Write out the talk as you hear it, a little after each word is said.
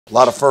A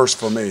lot of firsts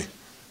for me.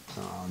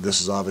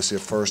 This is obviously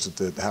a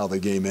first at how the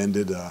game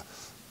ended. A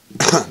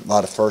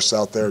lot of firsts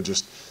out there,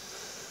 just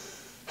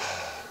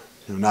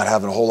not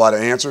having a whole lot of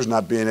answers,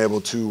 not being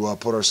able to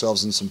put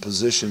ourselves in some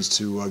positions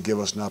to give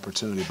us an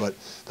opportunity. But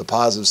the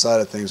positive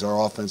side of things,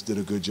 our offense did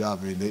a good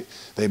job. I mean,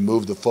 they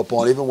moved the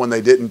football, and even when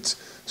they didn't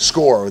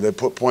score or they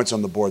put points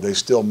on the board, they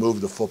still moved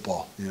the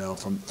football,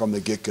 from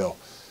the get-go.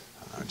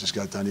 I just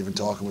got done even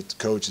talking with the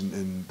coach,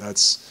 and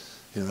that's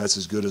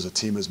as good as a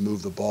team has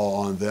moved the ball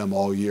on them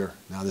all year.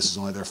 Now, this is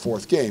only their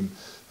fourth game,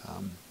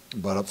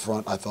 but up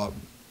front, I thought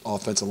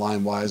offensive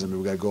line-wise,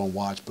 we got to go and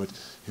watch, but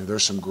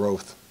there's some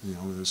growth.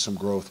 There's some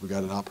growth. We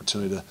got an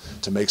opportunity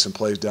to make some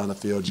plays down the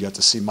field. You got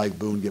to see Mike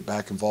Boone get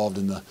back involved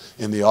in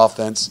the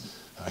offense.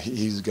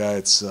 He's a guy.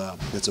 It's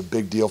a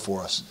big deal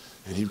for us,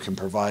 and he can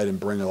provide and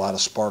bring a lot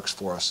of sparks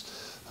for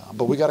us.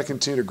 But we got to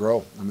continue to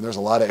grow. There's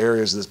a lot of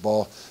areas of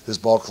this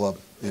ball club,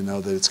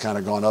 that it's kind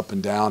of gone up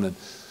and down, and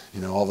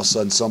all of a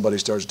sudden somebody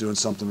starts doing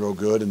something real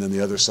good, and then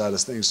the other side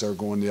of things start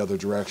going the other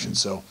direction.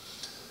 So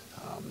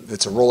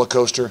it's a roller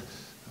coaster.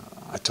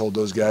 I told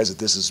those guys that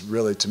this is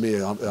really, to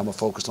me, I'm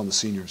focused on the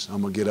seniors.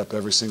 I'm going to get up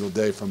every single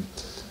day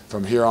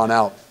from here on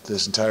out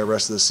this entire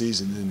rest of the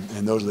season,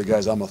 and those are the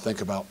guys I'm going to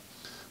think about.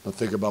 I'm going to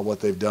think about what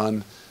they've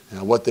done,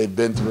 what they've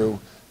been through,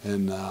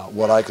 and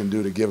what I can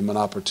do to give them an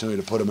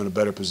opportunity to put them in a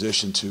better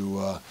position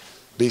to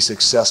be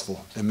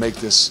successful and make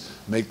this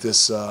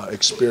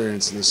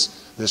experience,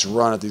 this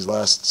run at these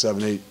last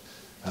 7, 8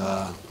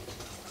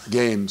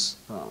 games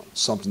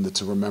something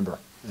to remember.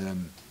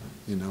 And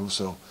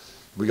so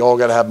we all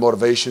got to have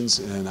motivations,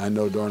 and I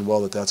know darn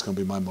well that that's going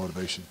to be my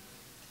motivation.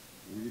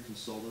 Were you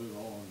consulted at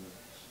all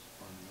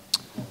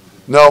on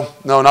No,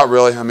 not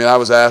really. I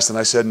was asked, and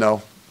I said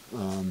no.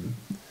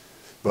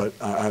 But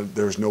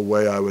there's no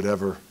way I would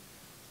ever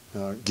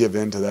give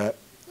in to that.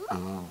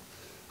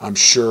 I'm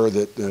sure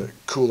that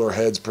cooler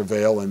heads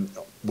prevail, and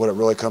what it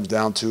really comes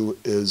down to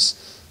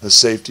is the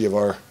safety of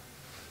our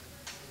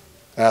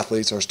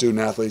athletes, our student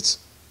athletes.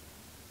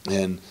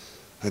 And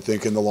I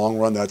think in the long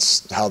run,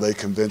 that's how they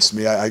convinced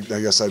me. I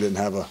guess I didn't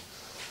have a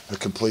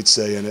complete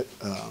say in it,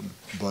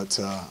 but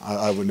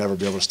I would never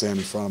be able to stand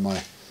in front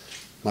of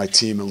my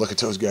team and look at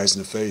those guys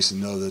in the face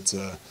and know that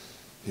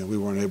we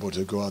weren't able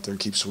to go out there and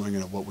keep swinging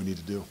at what we need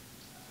to do.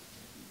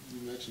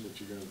 You mentioned that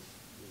you're going to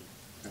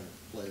kind of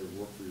play or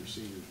work for your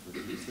seniors, but do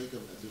you think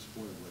of at this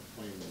point of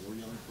playing more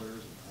young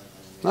players?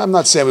 I'm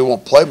not saying we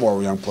won't play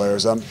more young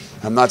players. I'm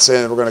not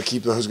saying that we're going to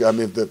keep those guys.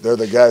 They're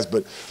the guys,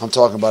 but I'm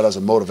talking about as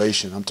a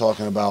motivation. I'm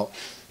talking about,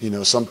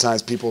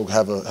 sometimes people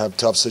have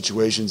tough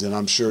situations, and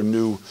I'm sure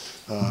new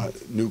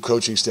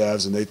coaching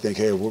staffs, and they think,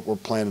 hey, we're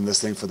planning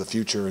this thing for the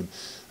future, and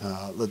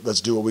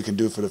let's do what we can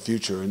do for the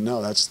future. And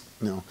no, that's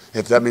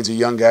if that means a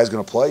young guy's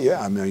going to play,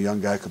 yeah, a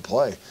young guy could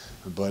play,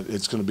 but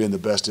it's going to be in the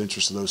best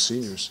interest of those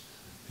seniors,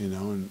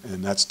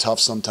 and that's tough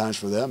sometimes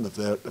for them if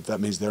that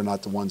means they're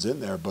not the ones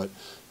in there, but.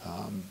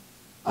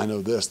 I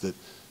know that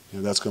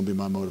that's going to be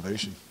my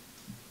motivation.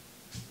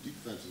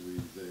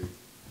 Defensively,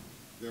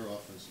 their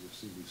offense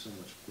seems to be so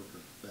much quicker,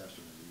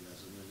 faster than you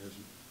guys.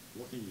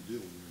 What can you do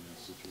when you're in that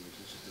situation?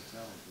 It's just the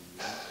talent.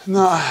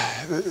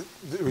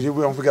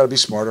 No, we got to be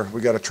smarter.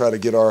 We got to try to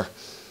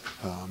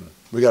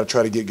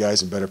get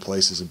guys in better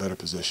places and better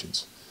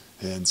positions,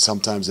 and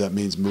sometimes that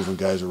means moving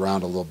guys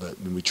around a little bit.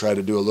 And we try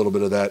to do a little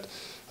bit of that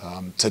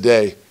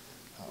today.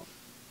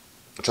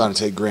 Trying to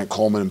take Grant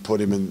Coleman and put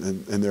him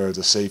in there as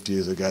a safety,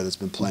 as a guy that's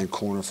been playing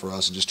corner for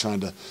us, and just trying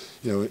to,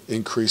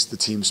 increase the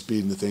team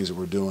speed and the things that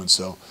we're doing.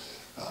 So,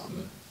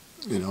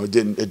 it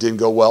didn't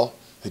go well.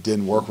 It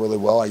didn't work really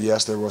well.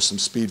 Yes, there were some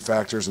speed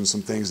factors and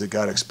some things that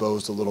got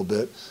exposed a little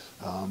bit.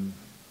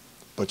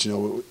 But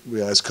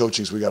we as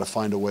coaches, we got to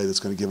find a way that's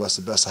going to give us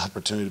the best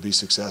opportunity to be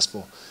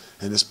successful.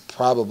 And this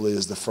probably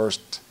is the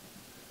first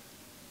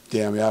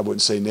game. I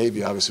wouldn't say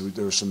Navy. Obviously,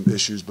 there were some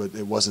issues, but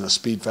it wasn't a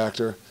speed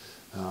factor.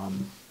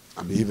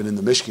 Even in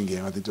the Michigan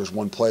game, I think there's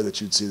one play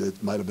that you'd see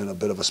that might have been a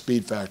bit of a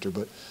speed factor,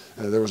 but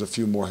there was a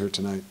few more here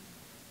tonight.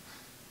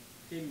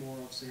 Gabe Moore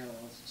obviously had a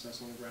lot of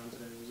success on the ground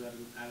today. Was that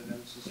an added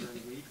emphasis during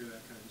the week, or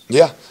that kind of?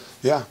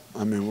 Yeah.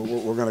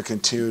 We're going to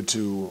continue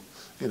to,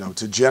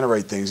 to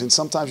generate things, and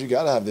sometimes you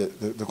got to have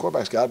the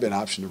quarterback's got to be an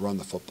option to run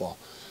the football,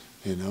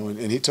 and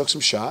he took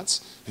some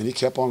shots and he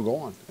kept on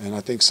going. And I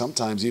think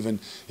sometimes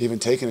even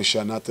taking a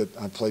shot, not that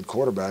I played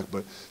quarterback,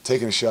 but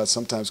taking a shot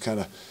sometimes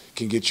kind of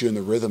can get you in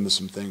the rhythm of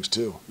some things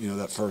too.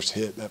 That first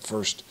hit, that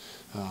first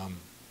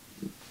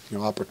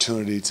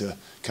opportunity to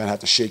kind of have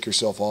to shake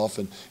yourself off.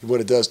 And what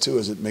it does too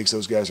is it makes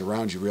those guys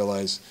around you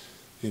realize,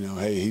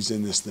 hey, he's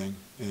in this thing,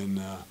 and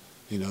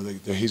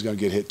he's going to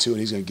get hit too, and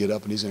he's going to get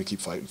up and he's going to keep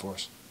fighting for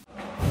us.